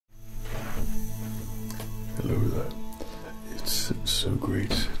Hello there. It's so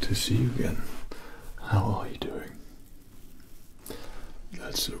great to see you again. How are you doing?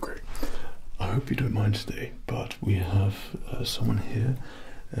 That's so great. I hope you don't mind today, but we have someone here,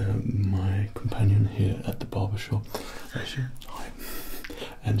 my companion here at the barbershop. Hi.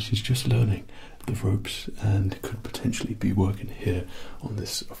 And she's just learning the ropes and could potentially be working here on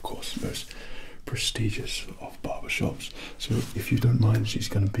this, of course, most prestigious of barbershops. So if you don't mind, she's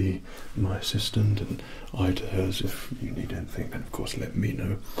going to be my assistant and I to hers. If you need anything, then of course let me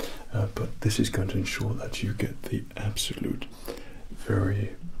know. But this is going to ensure that you get the absolute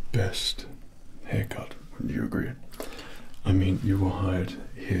very best haircut. Would you agree? I mean, you were hired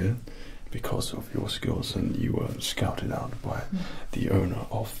here because of your skills and you were scouted out by the owner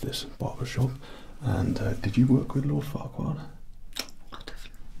of this barbershop. And did you work with Lord Farquhar?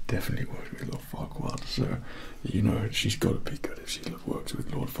 Definitely worked with Lord Farquhar, so you know she's got to be good if she works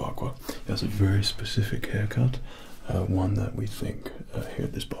with Lord Farquhar. He has a very specific haircut, one that we think here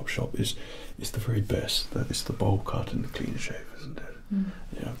at this barbershop is the very best. That is the bowl cut and the clean shave, isn't it?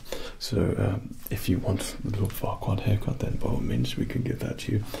 Yeah. So if you want the Lord Farquhar haircut, then by all means we can give that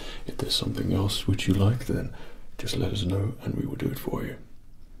to you. If there's something else which you like, then just let us know and we will do it for you.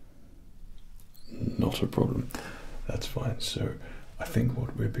 Not a problem. That's fine. So I think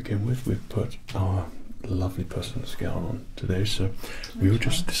what we begin with, we've put our lovely personal gown on today, so we will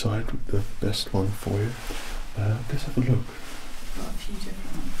just decide the best one for you. Let's have a look. Got a few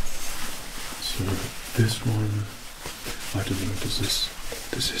different ones. So this one, I don't know, does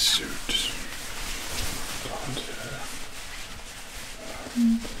this suit?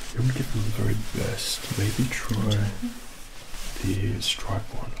 You want to give them the very best. Maybe try the stripe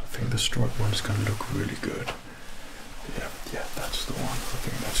one. I think the stripe one is going to look really good. Yeah, that's the one. I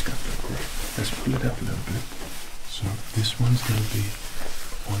think that's going to look great. Let's pull it out a little bit. So this one's going to be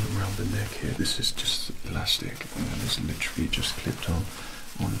on around the neck here. This is just elastic, and then it's literally just clipped on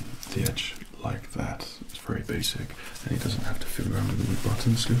the edge like that. It's very basic, and it doesn't have to fill around with the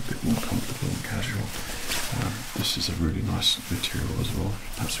buttons. Look a bit more comfortable and casual. This is a really nice material as well.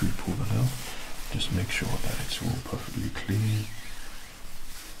 Perhaps we pull that out. Just make sure that it's all perfectly clean.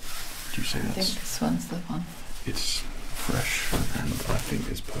 Do you say that? I think this one's the one. It's fresh and I think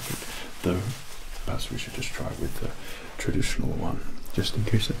it's perfect, though perhaps we should just try with the traditional one, just in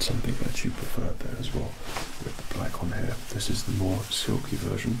case that's something that you prefer there as well, with the black on here. This is the more silky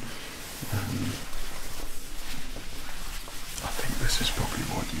version, and I think this is probably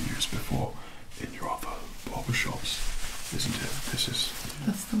what you used before in your other barbershops, isn't it?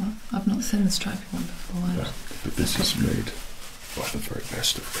 That's the one. I've not seen the stripy one before. Yeah, but this is made by the very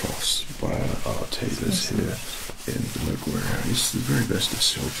best of cloths, by our tailors here in the local area. It's the very best of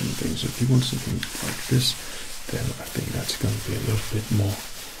silk and things. If you want something like this, then I think that's going to be a little bit more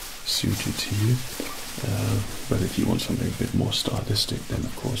suited to you. But if you want something a bit more stylistic, then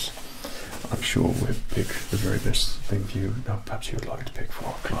of course I'm sure we'll pick the very best thing for you. Now perhaps you'd like to pick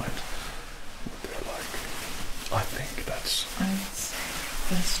for our client what they're like. I think that's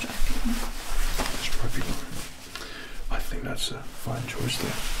the stripy one. stripy one. I think that's a fine choice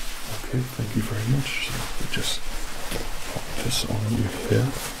there. Okay, thank you very much. So we'll just pop this on you here.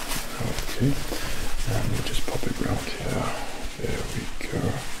 Okay, and we'll just pop it round here. There we go.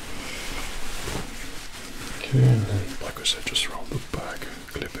 Okay, and then, like I said, just round the back,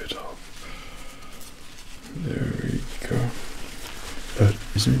 clip it up. There we go.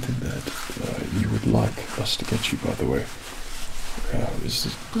 Is there anything that you would like us to get you, by the way? Is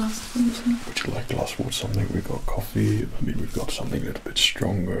this glass water? Would you like glass water? Something? We've got coffee. I mean, we've got something a little bit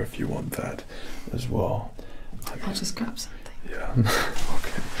stronger if you want that as well. I'll just grab something. Yeah.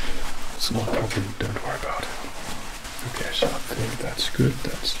 Okay. It's not a problem. Don't worry about it. Okay, so I think that's good.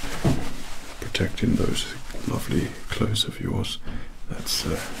 That's protecting those lovely clothes of yours. That's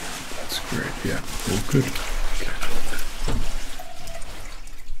great. Yeah, all good. Okay.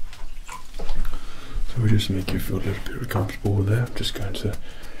 So we just make you feel a little bit comfortable there. I'm just going to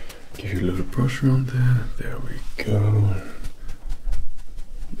give you a little brush around there. There we go.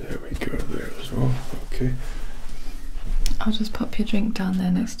 There we go there as well. Okay. I'll just pop your drink down there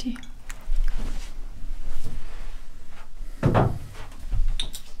next to you. Alrighty.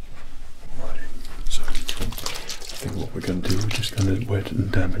 So I think what we're going to do, we're just going to wet and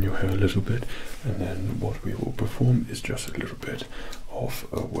dampen your hair a little bit, and then what we will perform is just a little bit of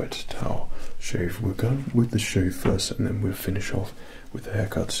a wet towel shave. We'll go with the shave first, and then we'll finish off with the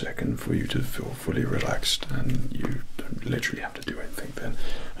haircut second for you to feel fully relaxed and you don't literally have to do anything then.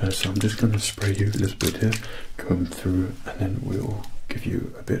 So I'm just going to spray you a little bit here, comb through, and then we'll give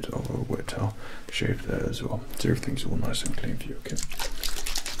you a bit of a wet towel shave there as well, so everything's all nice and clean for you. Okay.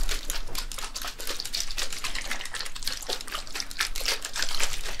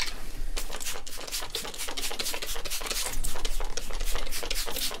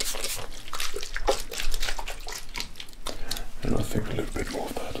 a little bit more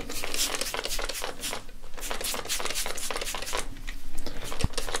of that.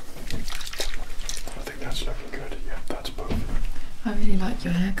 I think that's looking good. Yeah, that's perfect. I really like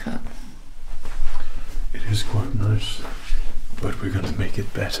your haircut. It is quite nice, but we're going to make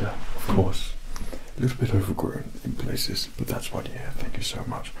it better, of course. A little bit overgrown in places, but that's what, yeah, thank you so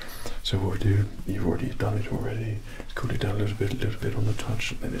much. So what we do, you've already done it already, let's cool it down a little bit on the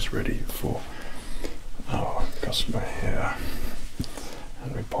touch, and then it's ready for our customer here.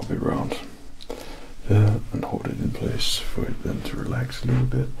 And we pop it around there and hold it in place for it then to relax a little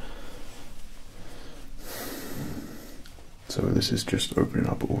bit. So this is just opening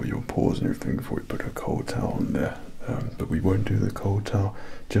up all your pores and everything before we put a cold towel on there. But we won't do the cold towel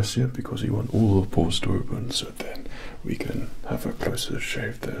just yet because we want all the pores to open, so then we can have a closer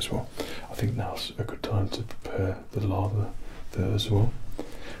shave there as well. I think now's a good time to prepare the lather there as well.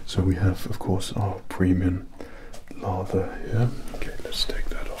 So we have, of course, our premium lather here. Okay, let's take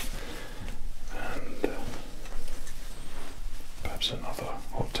that off. And perhaps another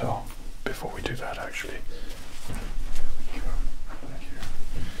hot towel before we do that, actually.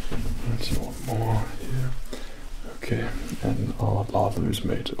 That's one more here. Okay, and our lather is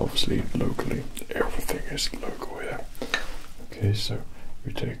made obviously locally. Everything is local here. Okay, so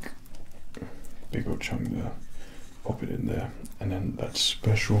we take a big old chunk there, pop it in there, and then that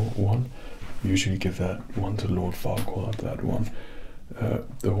special one, usually give that one to Lord Farquhar, that one.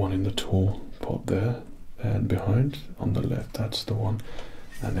 The one in the tall pot there, and behind on the left, that's the one.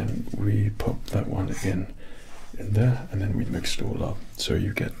 And then we pop that one in there, and then we mix it all up, so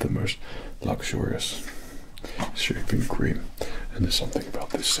you get the most luxurious shaving cream. And there's something about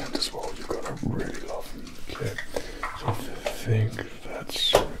this scent as well you're gonna really love. Okay, so I think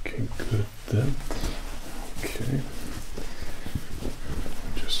that's looking good then. Okay,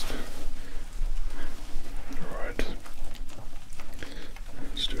 just right.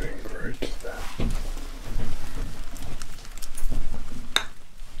 It's doing great there.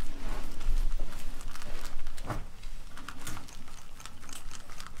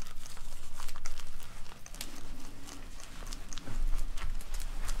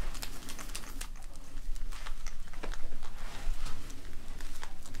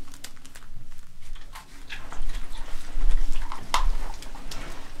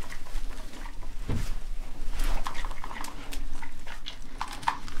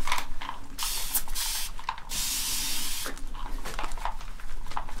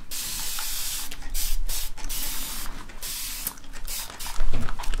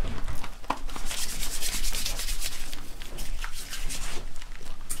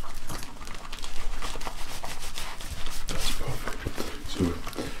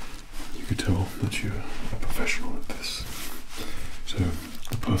 That you're a professional at this. So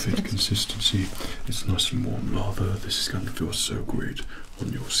the perfect consistency, it's nice and warm lather. This is going to feel so great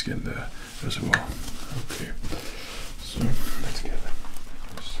on your skin there as well. Okay, so let's get it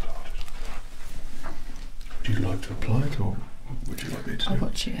started. Would you like to apply it, or would you like me to? I'll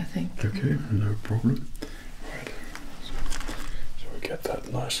watch it, I think. Okay, no problem. Right, so we get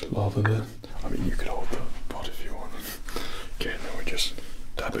that nice lather there. I mean, you could hold the pot if you want. Okay, now we just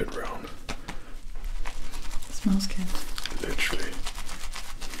dab it round. Smells good. Literally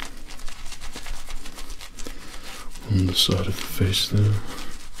on the side of the face there.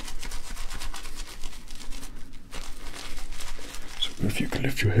 So if you can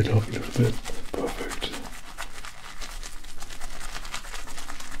lift your head up a little bit, perfect.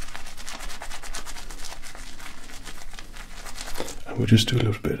 And we'll just do a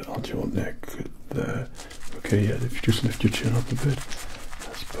little bit onto your neck there. Okay, yeah, if you just lift your chin up a bit,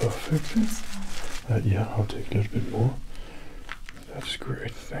 that's perfect. Yes. Yeah, I'll take a little bit more. That's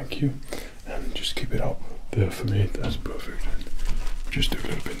great, thank you. And just keep it up there for me, that's perfect. Just do a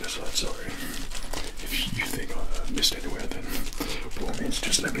little bit this side, sorry. If you think I missed anywhere, then by all means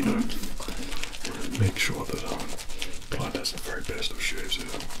just let me know. Make sure that our client has the very best of shaves here.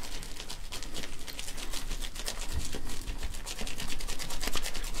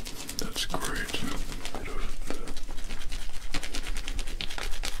 That's great.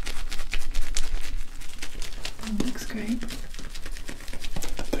 Looks great.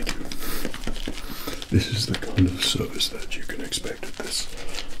 Thank you. This is the kind of service that you can expect at this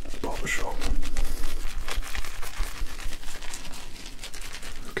barbershop.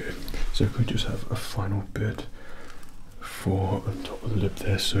 Okay, so we just have a final bit for the top of the lip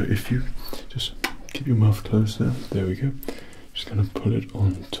there. So if you just keep your mouth closed there we go. Just gonna put it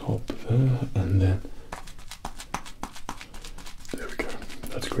on top there, and then there we go.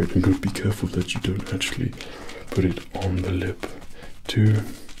 That's great. And good. Be careful that you don't actually put it on the lip too,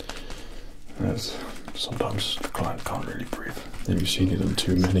 as sometimes the client can't really breathe. Have you seen it on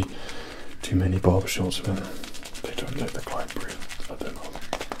too many barbershops when they don't let the client breathe? I don't know.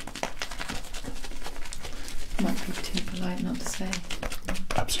 Might be too polite not to say.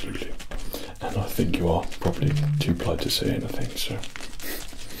 Absolutely. And I think you are probably too polite to say anything, so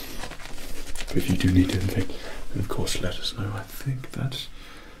if you do need anything, then of course let us know. I think that's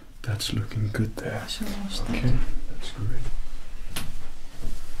looking good there. I shall wash that. Okay, that's great.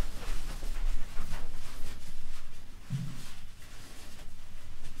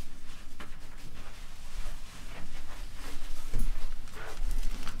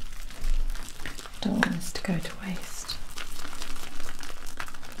 Don't want this to go to waste.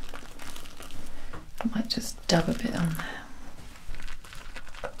 I might just dab a bit on there.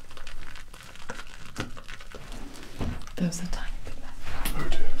 There was a tiny bit left. Oh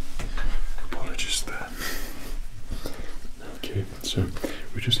dear. Apologies there. Okay, so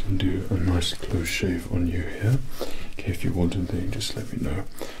we're just going to do a nice close shave on you here. Okay, if you want anything, just let me know.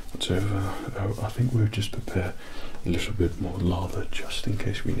 Whatever. I think we'll just prepare a little bit more lather just in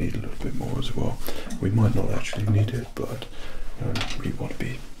case we need a little bit more as well. We might not actually need it, but we want to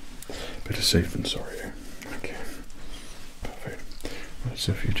be better safe than sorry. Okay, perfect. Right,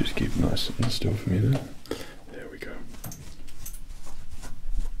 so if you just keep nice and still for me there. There we go.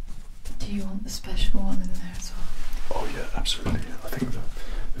 Do you want the special one in there as well? Oh yeah, absolutely. I think the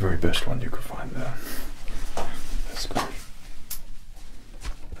very best one you could find there. That's great.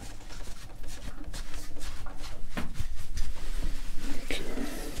 Okay.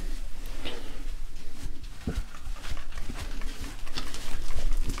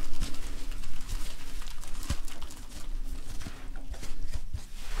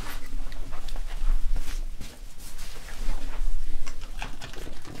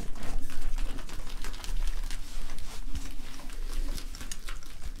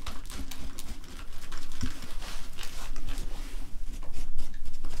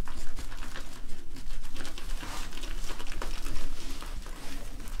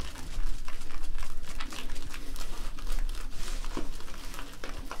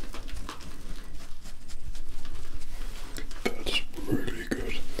 That's really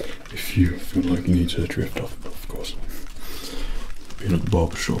good. If you feel like you need to drift off, of course, being at the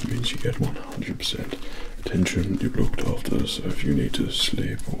barbershop means you get 100% attention, you're looked after, so if you need to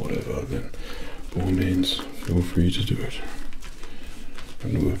sleep or whatever, then by all means, feel free to do it.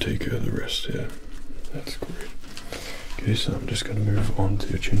 And we'll take care of the rest here. That's great. Okay, so I'm just going to move on to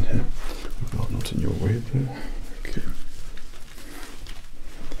your chin here. Not in your way there. Okay.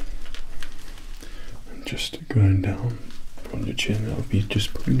 And just going down on your chin, I'll be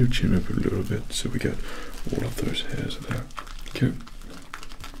just putting your chin up a little bit so we get all of those hairs there. Okay.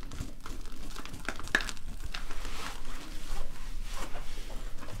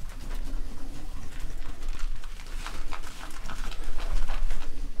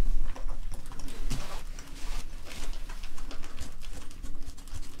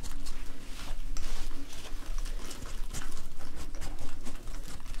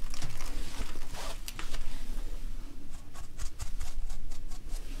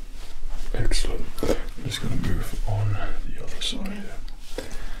 Excellent. I'm just going to move on the other side Okay. here.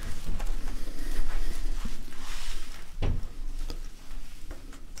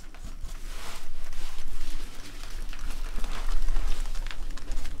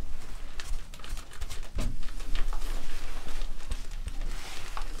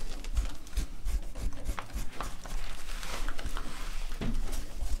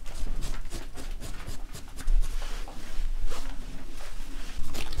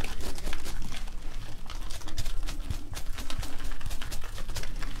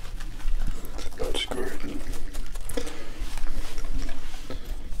 That's great.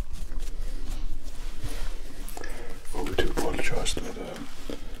 Well, we do apologise to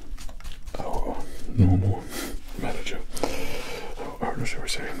our normal manager, our owner, shall we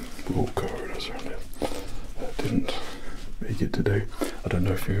say, all co-owners around here, didn't make it today. I don't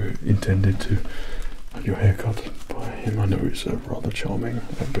know if you intended to have your hair cut by him. I know he's rather charming,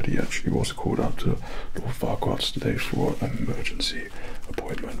 but he actually was called out to Lord Farquhar's today for an emergency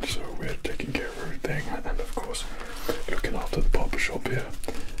appointment, so we're taking care of everything, and of course looking after the barbershop here.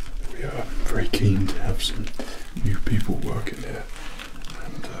 We are very keen to have some new people working here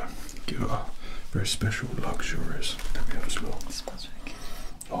and give our very special luxuries that we have as well. It smells really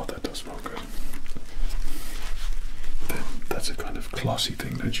good. Oh, that does smell good. That's a kind of classy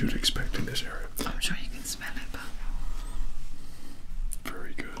thing that you'd expect in this area. I'm sure you can smell it, but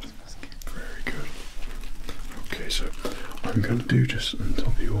Very good. Very good. Okay, so I'm going to do just on top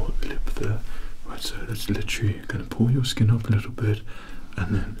of your lip there. Right, so that's literally going to pull your skin up a little bit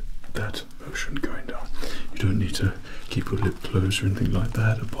and then that motion going down. You don't need to keep your lip closed or anything like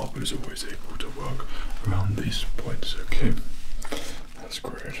that. A barber is always able to work around these points. Okay, that's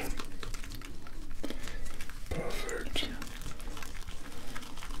great. Perfect.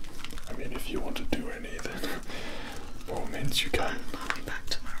 I mean, if you want to do any, then by all means you can. I'll be back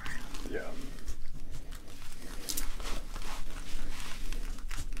tomorrow. Yeah.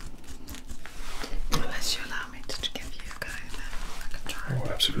 Unless you allow me to give you a go, then I can try. Oh,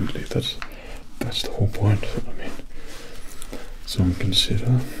 absolutely. That's the whole point. I mean, some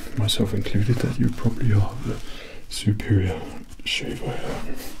consider, myself included, that you probably are the superior shaver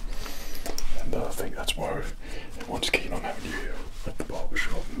here. And I think that's why everyone's keen on having you here at the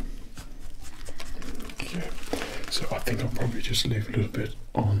barbershop. Okay, so I think I'll probably just leave a little bit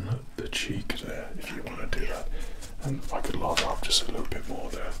on the cheek there if you want to do that. And I could lather up just a little bit more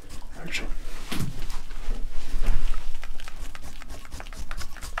there, actually.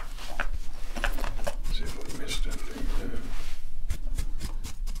 See if I missed anything there.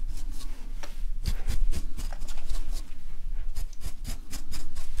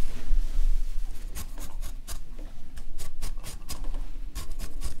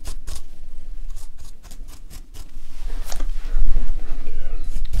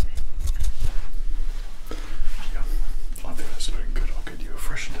 I think that's looking good. I'll get you a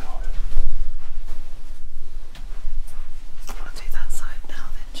fresh towel. I'll do that side now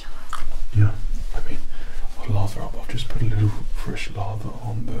then, shall I? Yeah, I mean, I'll lather up. I'll just put a little fresh lather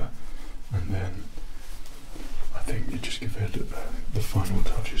on there, and then I think you just give it the final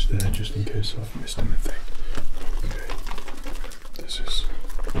touches there, just in case I've missed anything. Okay, this has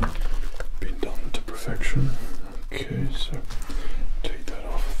been done to perfection. Okay, so take that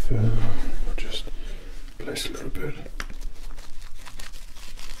off there. I'll just place a little bit.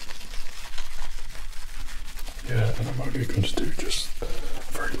 Yeah, and I'm only going to do just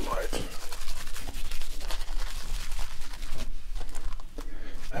very light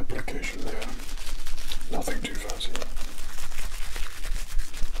application there. Nothing too fancy.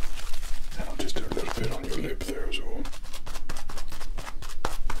 And I'll just do a little bit on your lip there as well.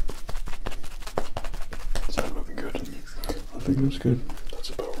 Is that looking good? I think that's good. That's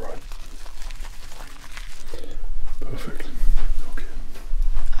about right. Perfect. Okay.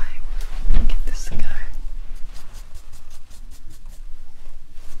 I will give this a go.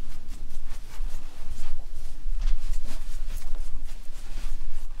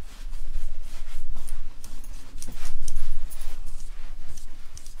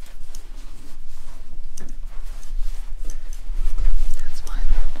 That's fine.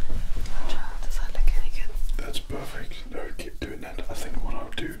 Does that look any good? That's perfect. No, keep doing that. I think what I'll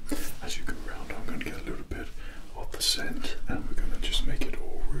do as you go around, I'm going to get a little bit of the scent, and we're going to just make it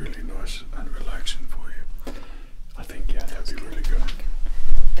all really nice and relaxing for you. I think, yeah, that'd be really good.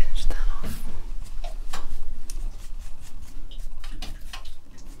 Finish that off.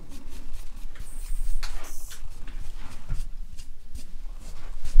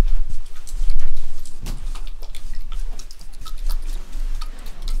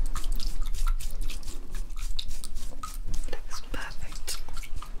 Looks perfect.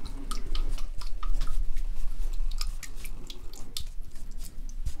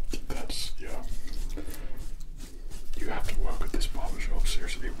 That's, yeah. You have to work at this barbershop,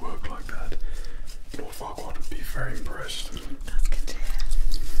 seriously, work like that. Lord Farquaad would be very impressed. That's good to hear.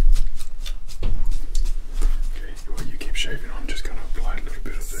 Okay, well, you keep shaving. I'm just going to apply a little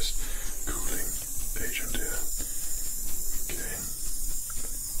bit of this cooling agent here. Okay.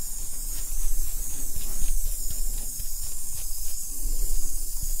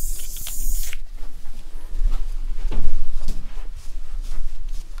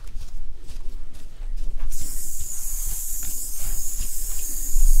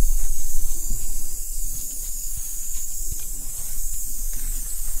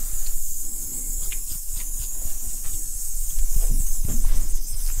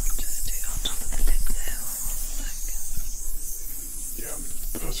 Just do it on top of the lip there. Yeah,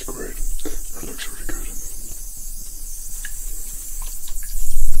 that's great. That looks really good.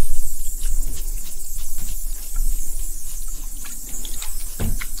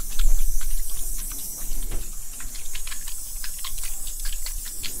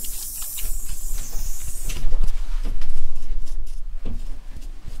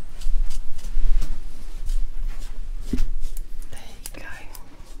 There you go.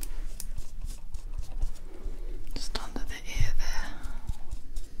 Just under the ear there.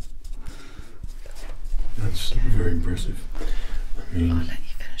 That's very impressive. I mean, I'll let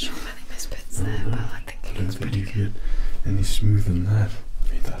you finish off any bits there, no, but I think I it don't looks think pretty you good. get any smoother than that.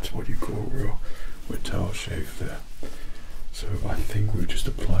 I mean, that's what you call a real wet towel shave there. So I think we'll just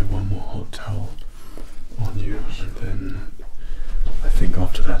apply one more hot towel on you, and then I think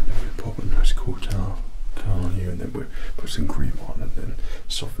after that we'll pop a nice cool towel on you, and then we'll put some cream on and then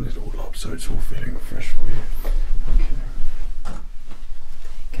soften it all up so it's all feeling fresh for you. Okay.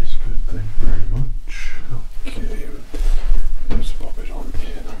 That's good, thank you very much. Okay, let's pop it on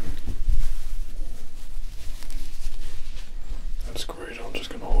here. That's great, I'm just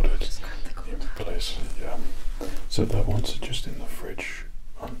going to hold it in place. Yeah. So that one's just in the fridge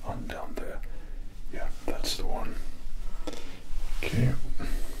on down there. Yeah, that's the one. Okay.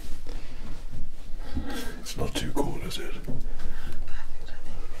 It's not too cool, is it?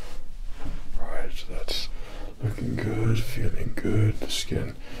 Right, that's looking good, feeling good. The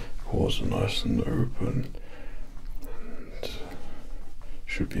skin was nice and open, and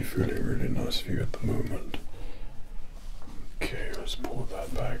should be feeling really nice for you at the moment. Okay, let's pull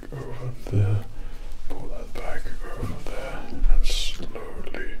that back over there. Pull that back over there, and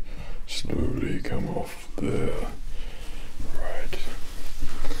slowly come off there. Right.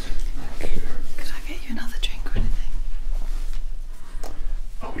 Okay. Could I get you another drink or anything?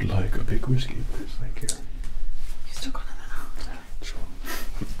 I would like a big whiskey, please. Thank you. You still got another? Sure.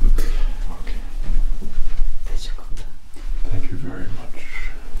 Okay. Thank you very much.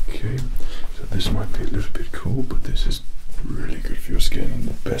 Okay. So this might be a little bit cool, but this is really good for your skin and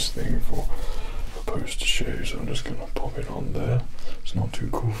the best thing for post shave. So I'm just gonna pop it on there. It's not too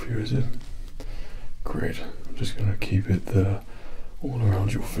cool for you, is it? Great. I'm just gonna keep it there, all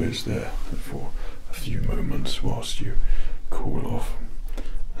around your face there, for a few moments whilst you cool off,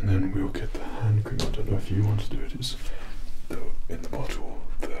 and then we'll get the hand cream. I don't know if you want to do it. It's in the bottle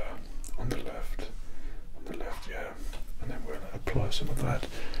there on the left, yeah. And then we'll apply some of that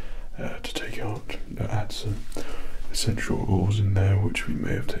to take out, add some essential oils in there, which we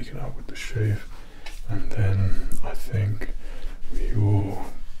may have taken out with the shave, and then I think we will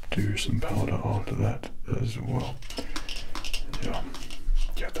do some powder after that as well.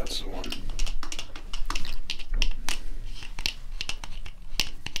 Yeah, that's the one.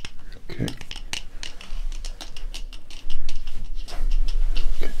 Okay.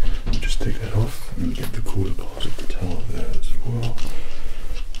 Just take that off and get the cooler part of the towel there as well.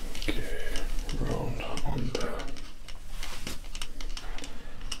 Okay, round on there.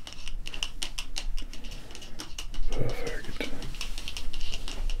 Perfect.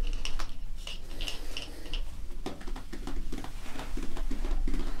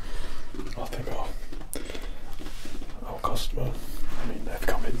 I think our customer, I mean, they've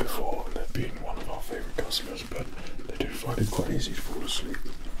come in before and they've been one of our favourite customers, but they do find it quite easy to fall asleep.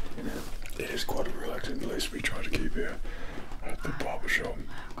 It is quite a relaxing place we try to keep here at the barbershop. I'm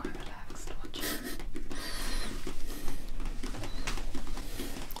quite relaxed watching.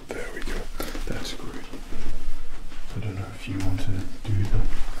 There we go. That's great. I don't know if you want to do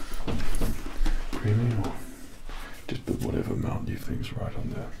the creaming or just put whatever amount you think is right on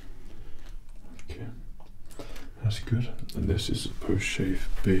there. Okay, that's good. And this is a post-shave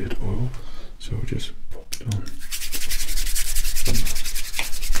beard oil, so we'll just pop it on.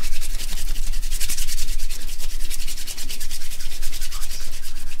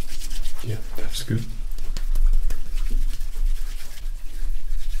 Yeah, that's good.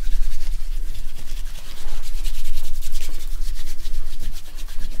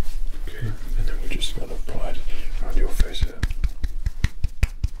 Okay, and then we're just going to apply it around your face here.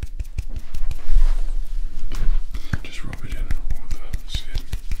 Okay. Just rub it in all the skin.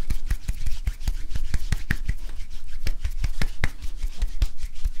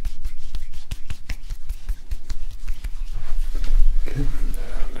 Okay,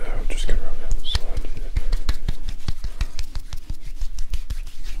 and I'm just going to rub the other side here.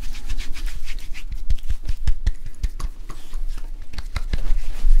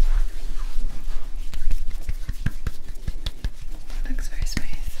 Looks very smooth.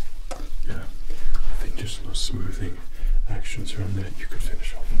 Yeah, I think just some smoothing actions around there you could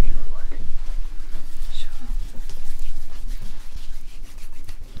finish off if you would like. Sure.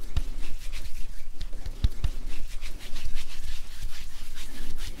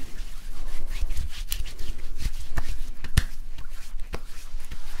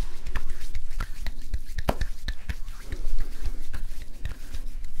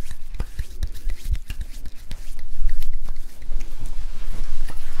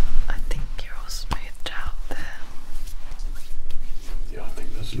 I think you're all smoothed out there. Yeah, I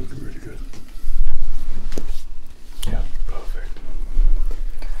think that's looking really good. Yeah, perfect.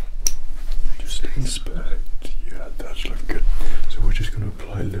 Just inspect. Yeah, that's looking good. So we're just going to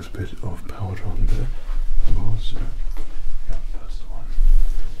apply a little bit of powder on there as well. So, yeah, that's the one.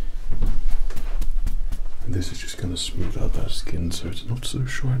 and this is just going to smooth out that skin so it's not so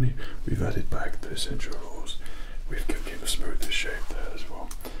shiny. We've added back the essential oils. We've given you the smoothest shape there as well.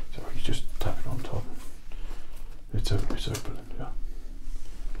 So you just tap it on top. It's open, yeah.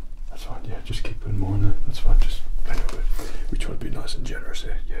 That's fine, yeah, just keep putting more in there. That's fine, just plenty of it. We try to be nice and generous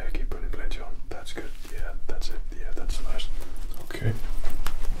here. Yeah, keep putting plenty on. That's good, yeah, that's it. Yeah, that's nice. Okay.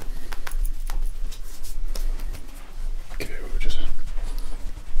 Okay, we'll just...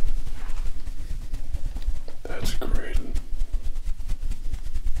 That's great.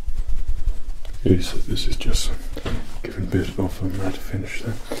 Okay, so this is just giving a bit of a matte finish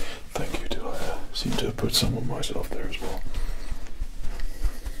there. Thank you, I seem to have put some on myself there as well.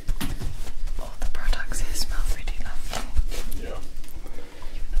 All the products here smell really lovely.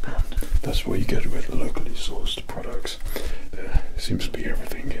 Yeah. That's what you get with locally sourced products. There seems to be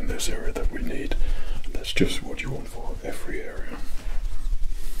everything in this area that we need. And that's just what you want for every area.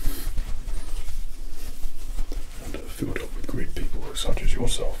 And filled up with great people such as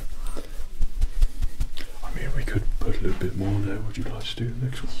yourself. I mean, we could put a little bit more there. Would you like to do the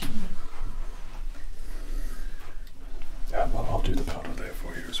next one? Yeah, I'll do the powder there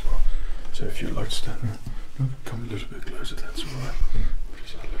for you as well. So if you'd like to stand there, come a little bit closer, that's alright.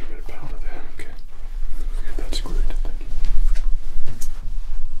 Just add a little bit of powder there, okay. Okay, that's great, thank you.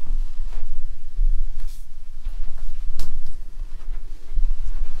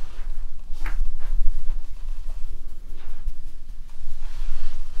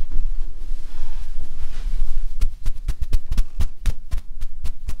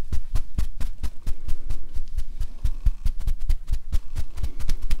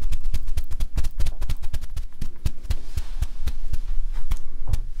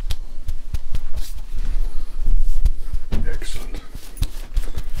 Excellent.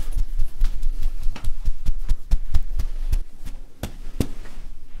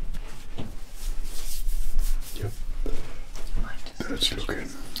 Yep. That's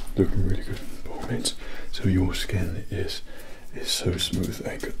looking really good by all means. So your skin is so smooth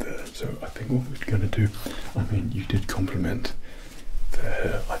and good there. So I think what we're gonna do, I mean, you did compliment the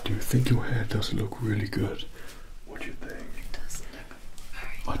hair. I do think your hair does look really good. What do you think? It does look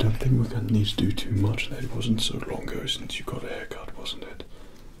very I don't think we're going to need to do too much there. It wasn't so long ago since you got a haircut, wasn't it?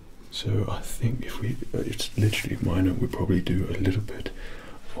 So I think if we, it's literally minor, we'll probably do a little bit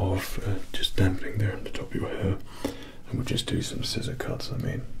of just dampening there on the top of your hair. And we'll just do some scissor cuts. I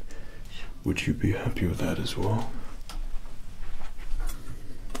mean, would you be happy with that as well?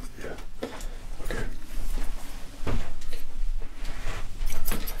 Yeah. Okay.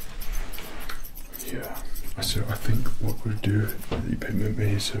 Yeah. So I think what we'll do, you pigment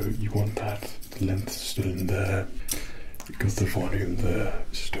me, so you want that length still in there, you've got the volume there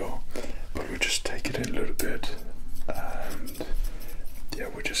still, but we'll just take it in a little bit, and yeah,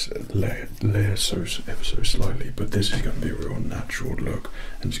 we'll just layer ever so slightly, but this is going to be a real natural look,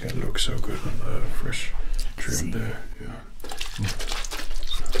 and it's going to look so good on the fresh trim there, yeah.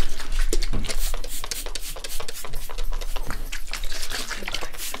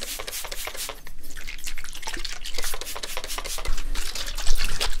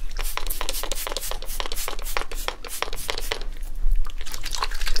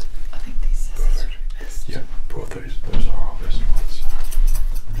 Those are our best ones.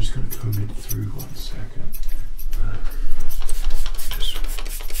 I'm just going to comb it through 1 second. Just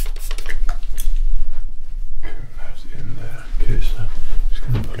comb that in there. Okay, so just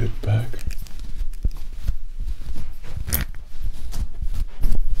going to put it back.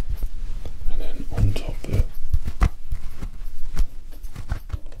 And then on top there.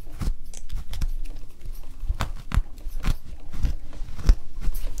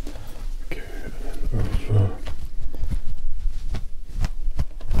 Okay, and then over.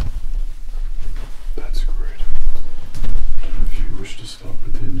 To start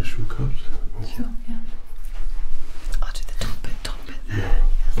with the initial cut? Or? Sure, yeah. I'll do the top bit there. Yeah,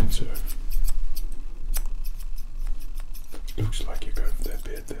 I think so. Looks like you go for that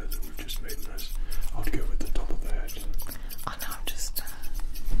bit there that we've just made nice. I'd go with the top of the head. I know, I'm just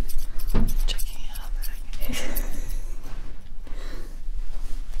checking it out.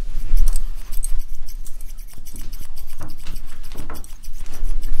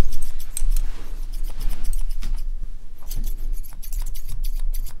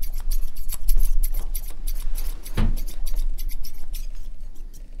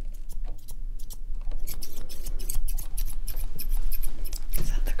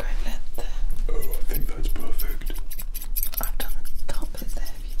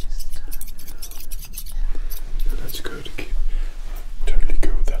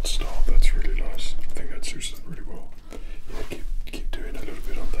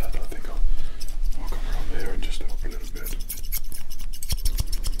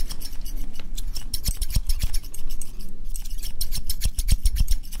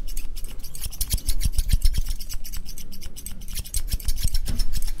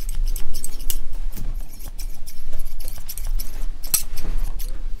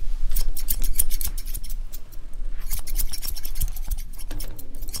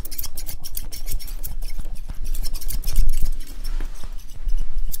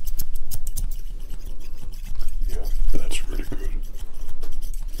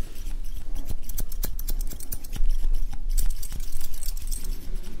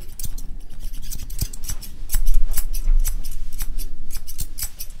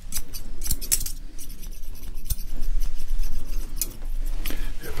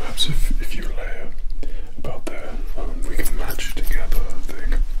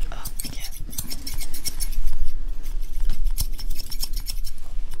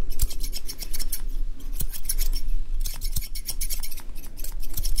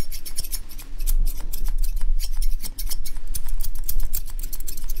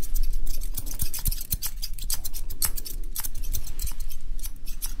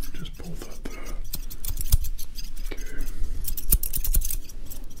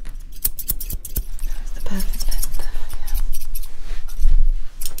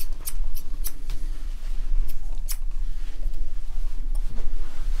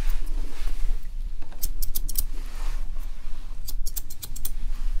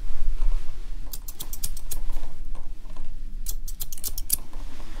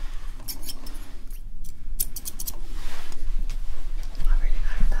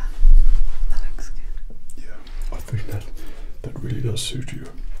 does suit you.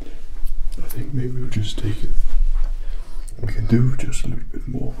 I think maybe we'll just take it. We can do just a little bit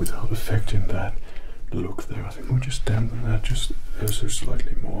more without affecting that look there. I think we'll just dampen that just so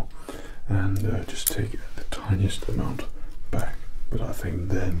slightly more, and just take the tiniest amount back. But I think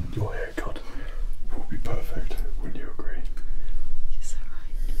then your haircut will be perfect. Wouldn't you agree? You're so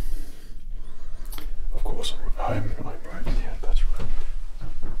right. Of course, I'm right. Yeah, that's right.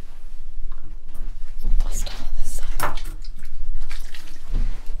 I'll start on this side.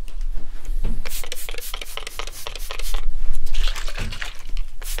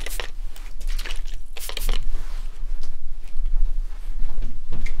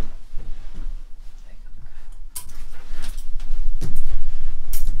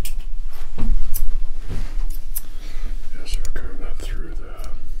 Yes, I'll comb that through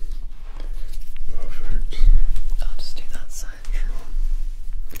there. Perfect. I'll just do that side.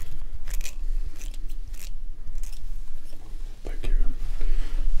 Thank you.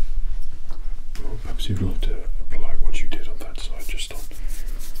 Well, perhaps you'd like to apply what you did on that side, just on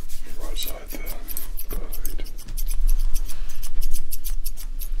the right side there. Perfect.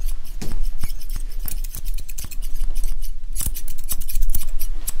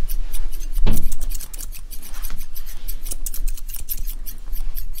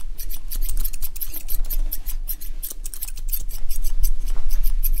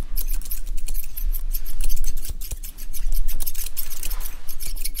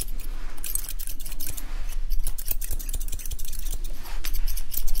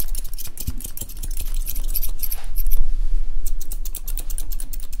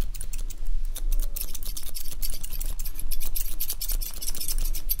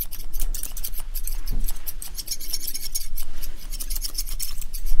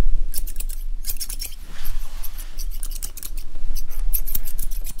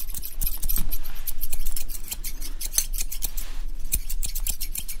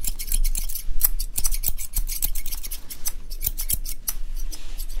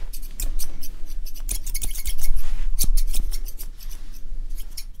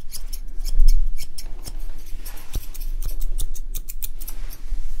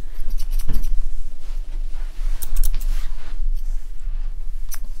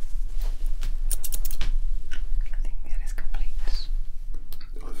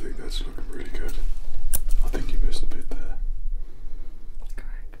 That's looking really good. I think you missed a bit there.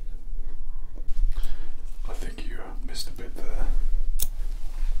 Correct. I think you missed a bit there.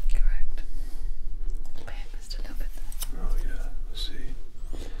 Correct. I missed a little bit there. Oh yeah, I see.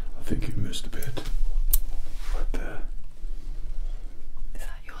 I think you missed a bit. Right there. Is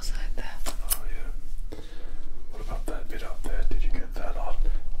that your side there? Oh yeah. What about that bit up there? Did you get that on?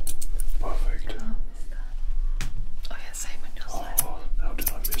 Perfect. Oh, missed that. Oh yeah, same on your side. Oh, how did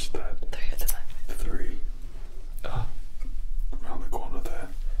I miss that? 3 of the back. 3. Around the corner there.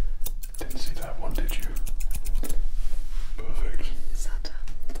 Didn't see that one, did you? Perfect. Is that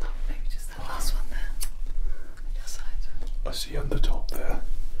oh, maybe just that last one there on your side? I see on the top there.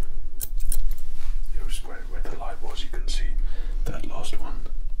 It was where the light was, you can see that last one.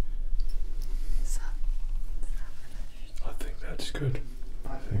 Is that finished? I think that's good.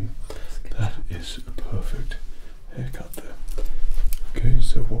 I think that is a perfect haircut there. Okay,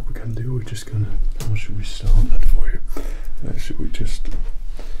 so what we're going to do, we're just going to, how should we start that for you? Should we just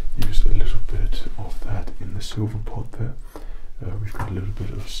use a little bit of that in the silver pot there? We've got a little bit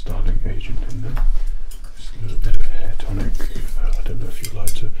of styling agent in there. Just a little bit of hair tonic. I don't know if you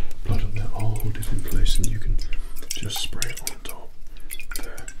like to blood on there. I'll hold it in place and you can just spray it on top.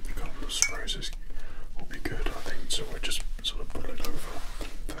 There, a couple of sprays will be good, I think. So we'll just sort of pull it over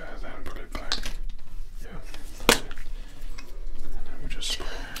there, then pull it back. Yeah, that's it. And then we'll just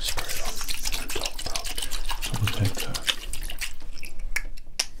spray it on top about top of the head there.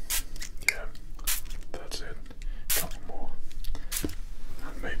 Yeah, that's it. A couple more.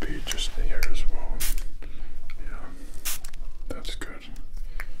 And maybe just here as well. Yeah, that's good.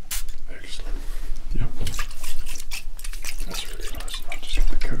 Excellent. Yep. That's really nice. I'll just get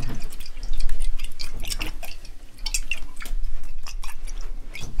the comb.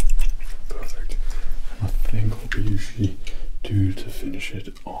 Perfect. And I think what we usually do to finish it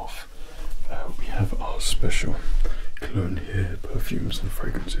off, we have our special cologne here, perfumes and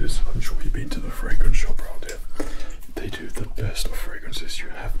fragrances. I'm sure you've been to the fragrance shop around here. They do the best of fragrances. You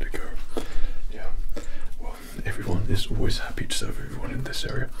have to go. Yeah. Well, everyone is always happy to serve everyone in this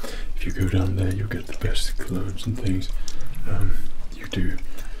area. If you go down there, you'll get the best colognes and things. You do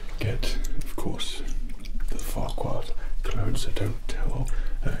get, of course, the Farquhar colognes, so don't tell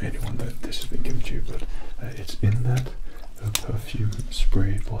anyone that this has been given to you, but it's in that perfume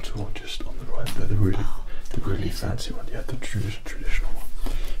spray bottle just on the right there. They're really fancy one. Yeah, the traditional one.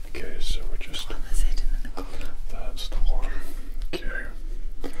 Okay, so we're just. Oh, that's it in the corner. That's the one. Okay.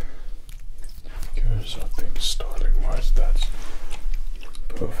 Okay, so I think styling wise, that's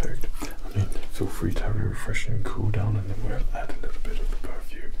perfect. I mean, feel free to have your refreshing cool down, and then we'll add a little bit of the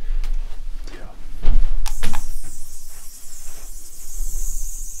perfume. Yeah.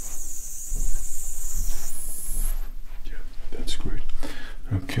 Yeah, that's great.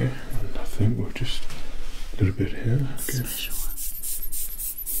 Okay, and I think we'll just a little bit here. Okay. Special one.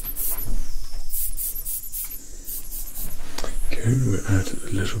 Okay, we'll add a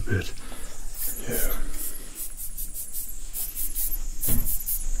little bit. Yeah.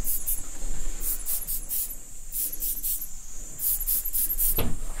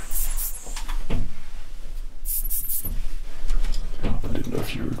 I didn't know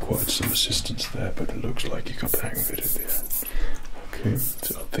if you required some assistance there, but it looks like you got the hang of it in the end. Okay,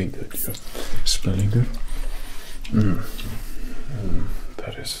 so I think that you're smelling good.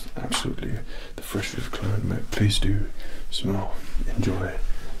 That is absolutely the freshest climate. Please do smell, enjoy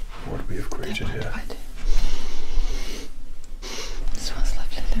what we have created here. It smells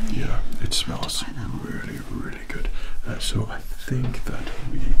lovely, don't it? Yeah, it smells really, really good. So I think that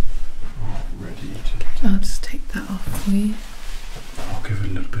we are ready to. I'll just take that off for you. I'll give it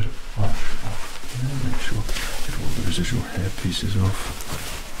a little bit of wash off. Yeah, make sure get all the residual hair pieces off.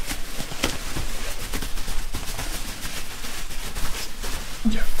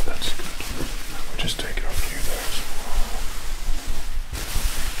 Yeah, that's good. We'll just take it off you there as well.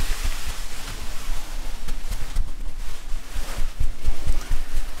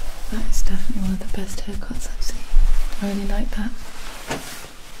 That is definitely one of the best haircuts I've seen. I really like that.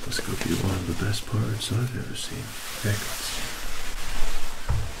 That's going to be one of the best parts I've ever seen. Haircuts.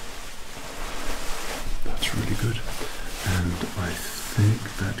 That's really good. And I think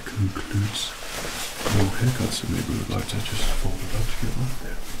that concludes our haircuts. So maybe we'd like to just fold it up together.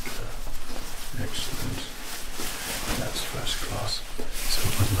 There we go. Excellent. That's first class. So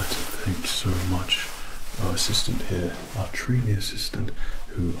I'd like to thank so much our assistant here, our trainee assistant,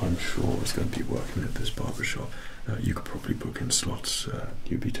 who I'm sure is going to be working at this barbershop. You could probably book in slots.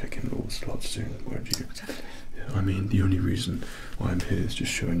 You'll be taking all the slots soon, won't you? Yeah, I mean, the only reason why I'm here is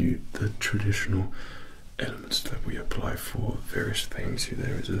just showing you the traditional elements that we apply for various things.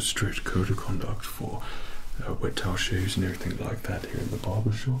 There is a strict code of conduct for wet towel shaves and everything like that here in the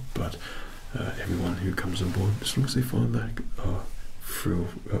barbershop, but everyone who comes on board, as long as they follow that, are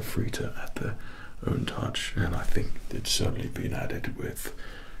free to add their own touch. And I think it's certainly been added with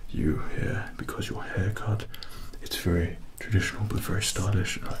you here, because your haircut, it's very traditional but very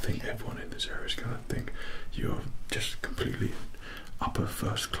stylish, and I think everyone in this area is going to think you're just completely upper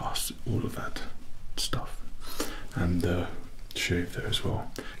first class, all of that stuff. And the shave there as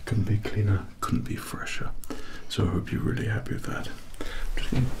well, couldn't be cleaner, couldn't be fresher. So I hope you're really happy with that.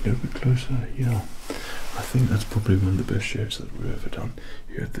 Just getting a little bit closer. Yeah, I think that's probably one of the best shaves that we've ever done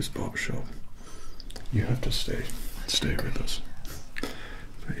here at this barbershop. You have to stay with us.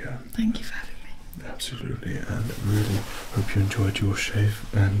 But yeah, Thank you for having me. absolutely, and really hope you enjoyed your shave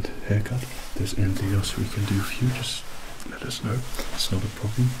and haircut. If there's anything else we can do for you, just let us know. It's not a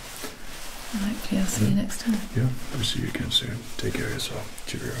problem. And hopefully I'll see you next time. Yeah, we'll see you again soon. Take care of yourself.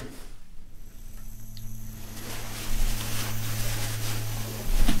 Cheerio.